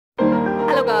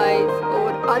Hello guys,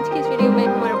 और आज की इस वीडियो में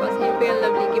हमारे पास है फेयर एंड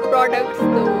लवली के प्रोडक्ट्स। तो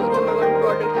नंबर 1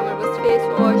 प्रोडक्ट हमारे पास face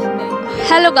wash.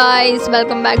 Hello guys,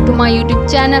 welcome back to my YouTube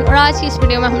channel. और आज की इस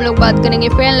वीडियो में हम लोग बात करेंगे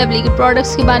फेयर एंड लवली के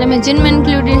प्रोडक्ट्स के बारे में, जिनमें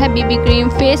इंक्लूडेड है BB cream,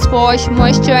 face wash,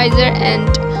 moisturiser and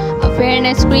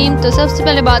fairness cream. तो सबसे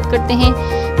पहले बात करते हैं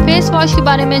फेस वॉश के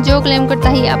बारे में, जो क्लेम करता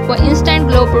है आपको इंस्टेंट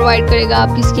ग्लो प्रोवाइड करेगा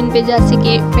आपकी स्किन पे, जैसे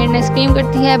कि फेयरनेस क्रीम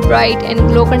करती है, ब्राइट एंड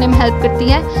ग्लो करने में हेल्प करती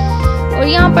है। और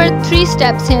यहाँ पर 3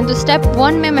 स्टेप्स हैं। तो स्टेप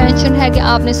 1 में मेंशन है कि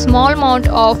आपने small amount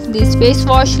of this face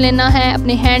wash लेना है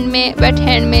अपने हैंड में, वेट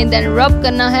हैंड में, देन रब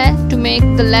करना है टू मेक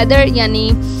द लेदर, यानी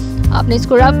आपने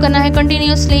इसको रब करना है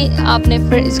कंटिन्यूसली। आपने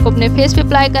फिर इसको अपने फेस पे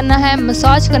अप्लाई करना है,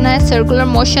 मसाज करना है सर्कुलर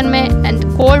मोशन में एंड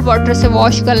कोल्ड वाटर से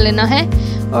वॉश कर लेना है।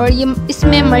 और ये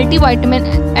इसमें मल्टी वाइटामिन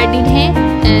एडिड हैं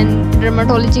एंड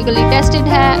डर्मेटोलॉजिकली टेस्टेड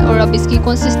है। और अब इसकी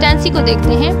कंसिस्टेंसी को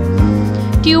देखते हैं।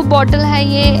 ट्यूब बॉटल है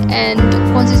ये एंड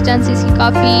कंसिस्टेंसी इसकी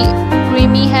काफ़ी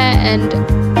क्रीमी है एंड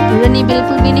रनी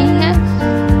बिल्कुल भी नहीं है।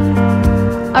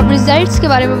 अब रिजल्ट्स के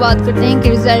बारे में बात करते हैं कि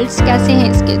रिजल्ट्स कैसे हैं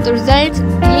इसके। तो रिजल्ट्स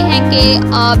ये हैं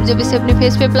कि आप जब इसे अपने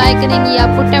फेस पे अप्लाई करेंगे,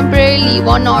 आपको टेम्परेरीली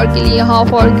 1 आवर के लिए,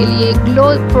 हाफ आवर के लिए ग्लो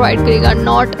प्रोवाइड करेगा,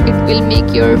 not it will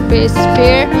make your face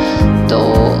fair. तो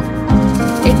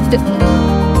it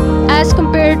as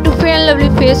compare to fair and lovely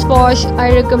face wash,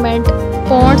 I recommend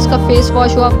Pond's का फेस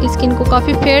वॉश। वो आपकी स्किन को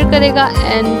काफ़ी फेयर करेगा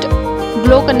एंड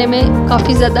ग्लो करने में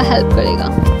काफ़ी ज़्यादा हेल्प करेगा।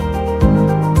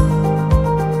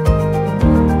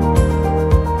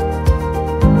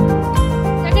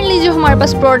 सेकेंडली जो हमारे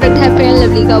पास प्रोडक्ट है फेयर एंड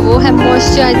लवली का, वो है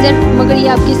मॉइस्चराइज़र। मगर ये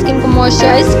आपकी स्किन को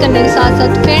मॉइस्चराइज करने के साथ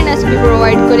साथ फेयरनेस भी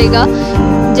प्रोवाइड करेगा।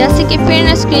 जैसे कि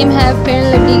फेयरनेस क्रीम है फेयर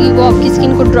एंड लवली की, वो आपकी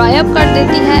स्किन को ड्राई अप कर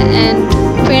देती है एंड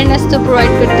फेयरनेस तो प्रोवाइड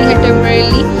करती है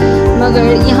टेम्परेरीली।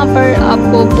 मगर यहाँ पर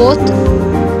आपको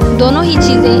दोनों ही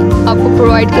चीज़ें आपको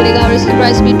प्रोवाइड करेगा। और इसकी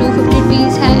प्राइस भी 250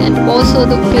 रुपीज़ है and also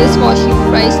the face wash की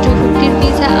प्राइस 250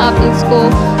 रुपीज़ है। आप इसको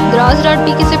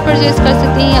दराज.pk से परचेज कर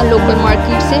सकते हैं या लोकल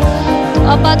मार्केट से। तो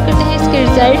अब बात करते हैं इसके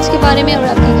रिजल्ट्स के बारे में और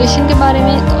एप्लीकेशन के बारे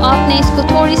में। तो आपने इसको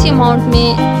थोड़ी सी अमाउंट में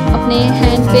अपने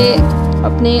हैंड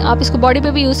पे, आप इसको बॉडी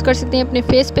पे भी यूज़ कर सकते हैं, अपने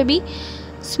फेस पे भी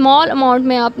स्मॉल अमाउंट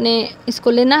में आपने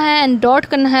इसको लेना है एंड डॉट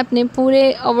करना है अपने पूरे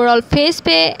ओवरऑल फेस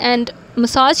पे एंड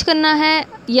मसाज करना है।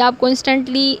 ये आपको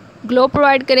इंस्टेंटली ग्लो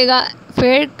प्रोवाइड करेगा,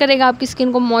 फेयर करेगा, आपकी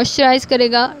स्किन को मॉइस्चराइज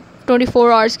करेगा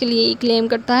 24 आवर्स के लिए, ये क्लेम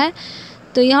करता है।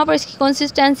 तो यहाँ पर इसकी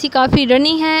कंसिस्टेंसी काफ़ी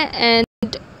रनी है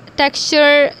and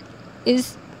texture is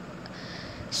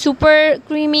super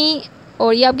creamy.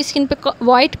 और ये आपकी स्किन पे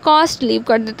वाइट कास्ट लीव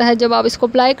कर देता है जब आप इसको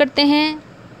अप्लाई करते हैं।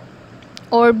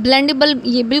 और ब्लेंडेबल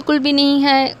ये बिल्कुल भी नहीं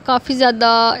है काफ़ी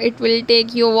ज़्यादा। It will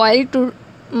take you while to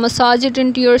massage it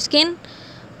into your skin.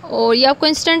 और ये आपको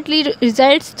इंस्टेंटली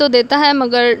रिजल्ट्स तो देता है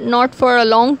मगर not for a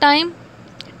long time,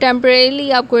 temporarily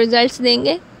आपको रिजल्ट्स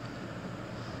देंगे।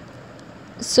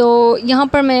 सो यहाँ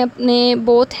पर मैं अपने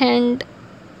बोथ हैंड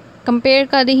कंपेयर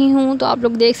कर रही हूँ, तो आप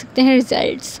लोग देख सकते हैं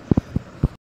रिजल्ट्स।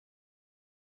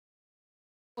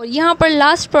 और यहाँ पर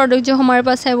लास्ट प्रोडक्ट जो हमारे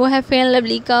पास है वो है फेयर एंड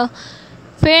लवली का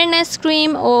फेयरनेस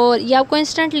क्रीम। और ये आपको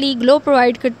इंस्टेंटली ग्लो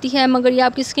प्रोवाइड करती है मगर ये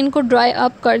आपकी स्किन को ड्राई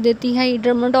अप कर देती है। ये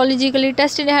डर्मेटोलॉजिकली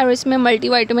टेस्टेड है और इसमें मल्टी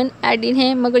वाइटामिन एडिड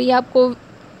हैं। मगर ये आपको,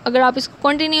 अगर आप इसको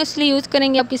कंटिन्यूसली यूज़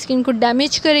करेंगे, आपकी स्किन को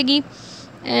डैमेज करेगी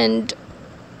एंड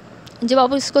जब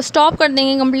आप इसको स्टॉप कर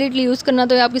देंगे कम्प्लीटली यूज़ करना,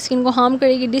 तो ये आपकी स्किन को हार्म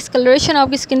करेगी, डिसकलरेशन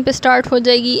आपकी स्किन पे स्टार्ट हो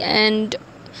जाएगी एंड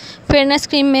फेयरनेस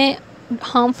क्रीम में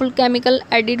हार्मफुल केमिकल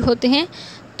एडिड होते हैं।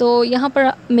 तो यहाँ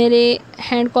पर मेरे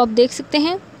हैंड को आप देख सकते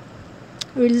हैं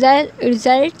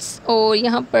रिजल्ट्स। और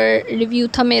यहाँ पर रिव्यू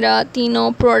था मेरा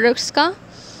तीनों प्रोडक्ट्स का।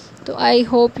 तो I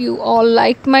hope you all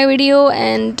like my video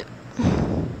and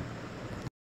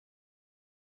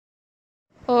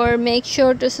और make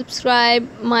sure to subscribe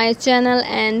my channel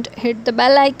and hit the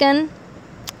bell icon.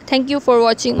 Thank you for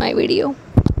watching my video.